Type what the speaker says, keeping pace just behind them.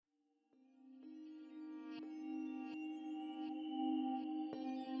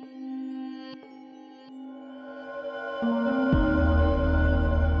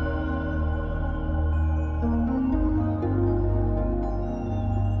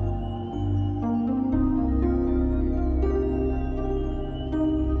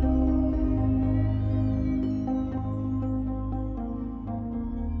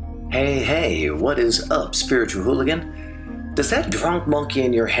Hey, what is up, spiritual hooligan? Does that drunk monkey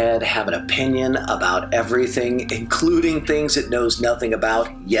in your head have an opinion about everything, including things it knows nothing about?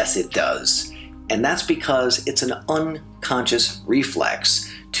 Yes, it does. And that's because it's an unconscious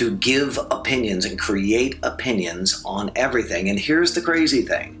reflex to give opinions and create opinions on everything. And here's the crazy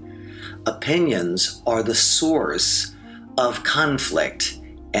thing. Opinions are the source of conflict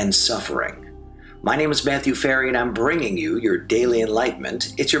and suffering. My name is Matthew Ferry, and I'm bringing you your daily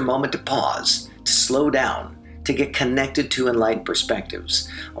enlightenment. It's your moment to pause, to slow down, to get connected to enlightened perspectives.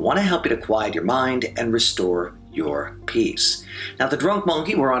 I want to help you to quiet your mind and restore your peace. Now, the drunk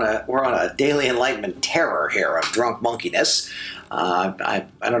monkey, we're on a daily enlightenment terror here of drunk monkeyness. I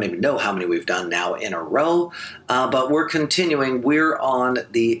don't even know how many we've done now in a row, but we're continuing. We're on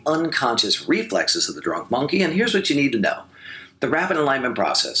the unconscious reflexes of the drunk monkey, and here's what you need to know. The rapid enlightenment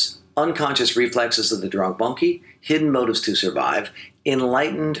process. Unconscious reflexes of the drunk monkey, hidden motives to survive,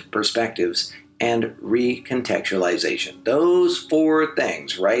 enlightened perspectives, and recontextualization. Those four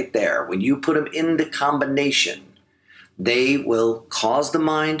things right there, when you put them into combination, they will cause the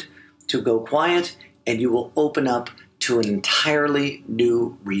mind to go quiet, and you will open up to an entirely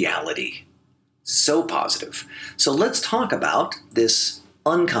new reality. So positive. So let's talk about this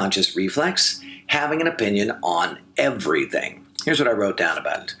unconscious reflex, having an opinion on everything. Here's what I wrote down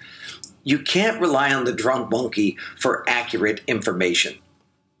about it. You can't rely on the drunk monkey for accurate information.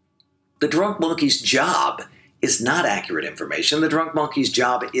 The drunk monkey's job is not accurate information. The drunk monkey's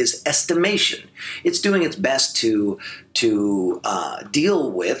job is estimation. It's doing its best to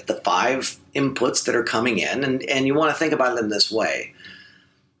deal with the five inputs that are coming in, and you want to think about it in this way.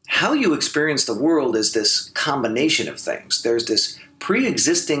 How you experience the world is this combination of things. There's this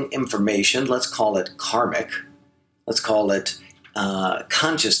pre-existing information, let's call it karmic, let's call it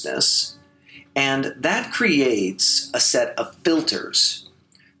consciousness, and that creates a set of filters.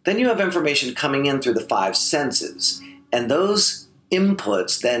 Then you have information coming in through the five senses, and those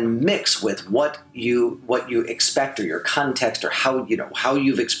inputs then mix with what you expect, or your context, or how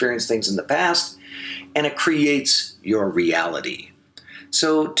you've experienced things in the past, and it creates your reality.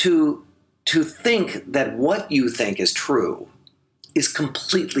 So to think that what you think is true is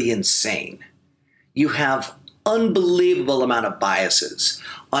completely insane. You have unbelievable amount of biases.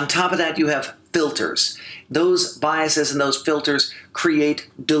 On top of that, you have filters. Those biases and those filters create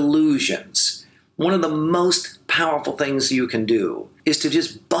delusions. One of the most powerful things you can do is to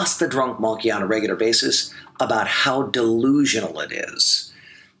just bust the drunk monkey on a regular basis about how delusional it is.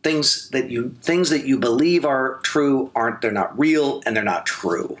 Things that you believe are true they're not real, and they're not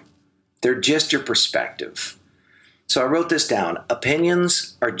true. They're just your perspective. So I wrote this down.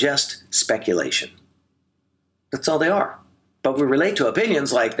 Opinions are just speculation. That's all they are. But we relate to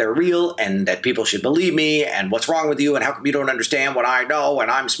opinions like they're real and that people should believe me and what's wrong with you and how come you don't understand what I know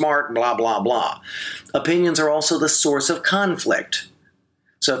and I'm smart and blah, blah, blah. Opinions are also the source of conflict.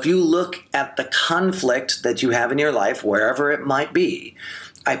 So if you look at the conflict that you have in your life, wherever it might be,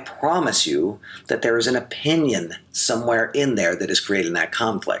 I promise you that there is an opinion somewhere in there that is creating that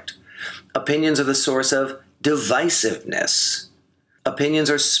conflict. Opinions are the source of divisiveness. Opinions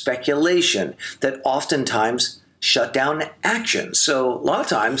are speculation that oftentimes shut down action. So a lot of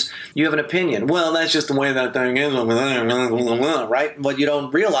times you have an opinion. Well, that's just the way that thing is, right? What you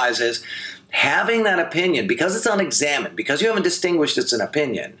don't realize is having that opinion, because it's unexamined, because you haven't distinguished it's an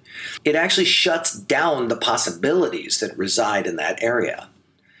opinion, it actually shuts down the possibilities that reside in that area.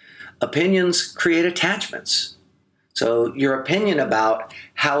 Opinions create attachments. So your opinion about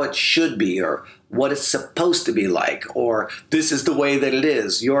how it should be, or what it's supposed to be like, or this is the way that it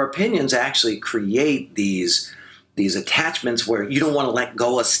is, your opinions actually create these attachments where you don't want to let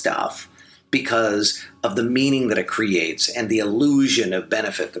go of stuff because of the meaning that it creates and the illusion of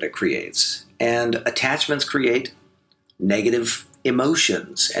benefit that it creates. And attachments create negative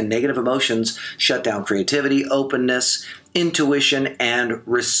emotions, and negative emotions shut down creativity, openness, intuition, and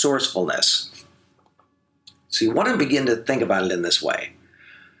resourcefulness. So you want to begin to think about it in this way.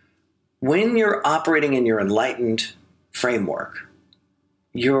 When you're operating in your enlightened framework,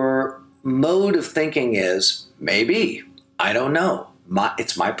 your mode of thinking is, maybe, I don't know,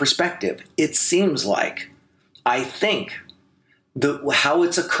 it's my perspective. It seems like, I think, how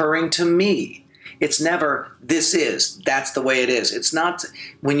it's occurring to me. It's never, that's the way it is. It's not,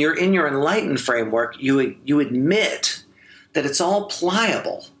 when you're in your enlightened framework, you admit that it's all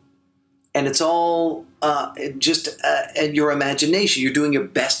pliable. And it's all just your imagination. You're doing your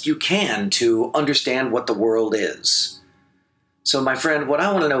best you can to understand what the world is. So, my friend, what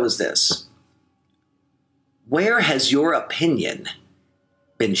I want to know is this. Where has your opinion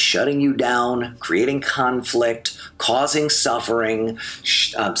been shutting you down, creating conflict, causing suffering,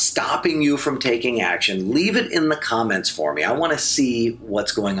 stopping you from taking action, leave it in the comments for me. I want to see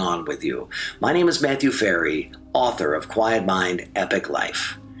what's going on with you. My name is Matthew Ferry, author of Quiet Mind, Epic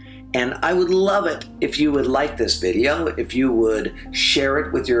Life. And I would love it if you would like this video, if you would share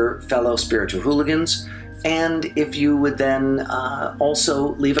it with your fellow spiritual hooligans, and if you would then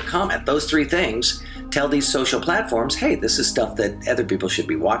also leave a comment. Those three things tell these social platforms, hey, this is stuff that other people should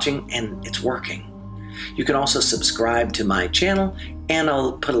be watching, and it's working. You can also subscribe to my channel, and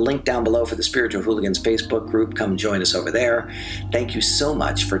I'll put a link down below for the Spiritual Hooligans Facebook group. Come join us over there. Thank you so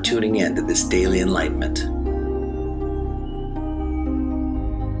much for tuning in to this Daily Enlightenment.